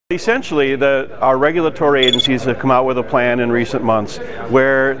Essentially, our regulatory agencies have come out with a plan in recent months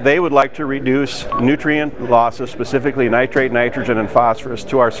where they would like to reduce nutrient losses, specifically nitrate, nitrogen, and phosphorus,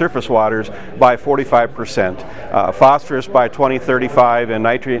 to our surface waters by 45%. Phosphorus by 2035 and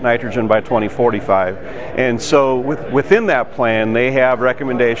nitrate, nitrogen by 2045. And so within that plan, they have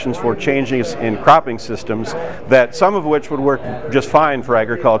recommendations for changes in cropping systems that some of which would work just fine for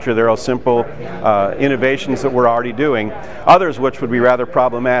agriculture. They're all simple innovations that we're already doing. Others which would be rather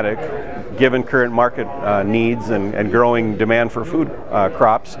problematic given current market needs and growing demand for food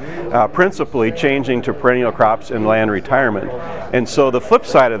crops, principally changing to perennial crops and land retirement. And so the flip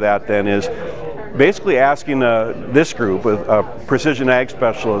side of that then is basically asking this group of precision ag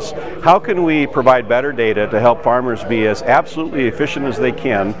specialists, how can we provide better data to help farmers be as absolutely efficient as they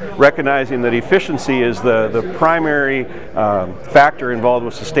can, recognizing that efficiency is the primary factor involved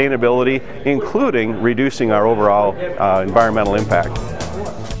with sustainability, including reducing our overall environmental impact.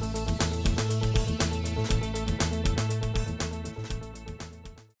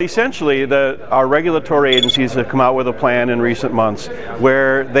 Essentially, our regulatory agencies have come out with a plan in recent months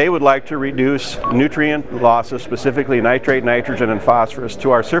where they would like to reduce nutrient losses, specifically nitrate, nitrogen, and phosphorus, to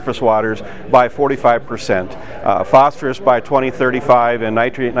our surface waters by 45%. Phosphorus by 2035 and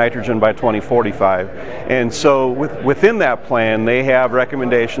nitrate, nitrogen by 2045. And so within that plan, they have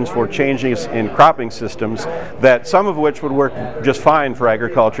recommendations for changes in cropping systems that some of which would work just fine for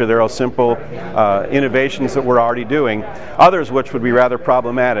agriculture. They're all simple innovations that we're already doing. Others which would be rather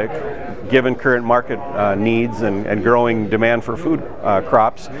problematic given current market needs and growing demand for food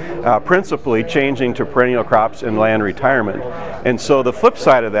crops, principally changing to perennial crops and land retirement. And so the flip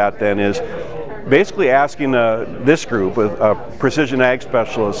side of that then is basically asking this group of precision ag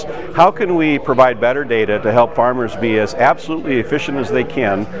specialists, how can we provide better data to help farmers be as absolutely efficient as they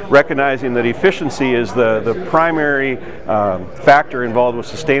can, recognizing that efficiency is the primary factor involved with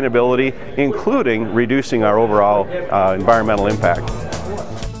sustainability, including reducing our overall environmental impact.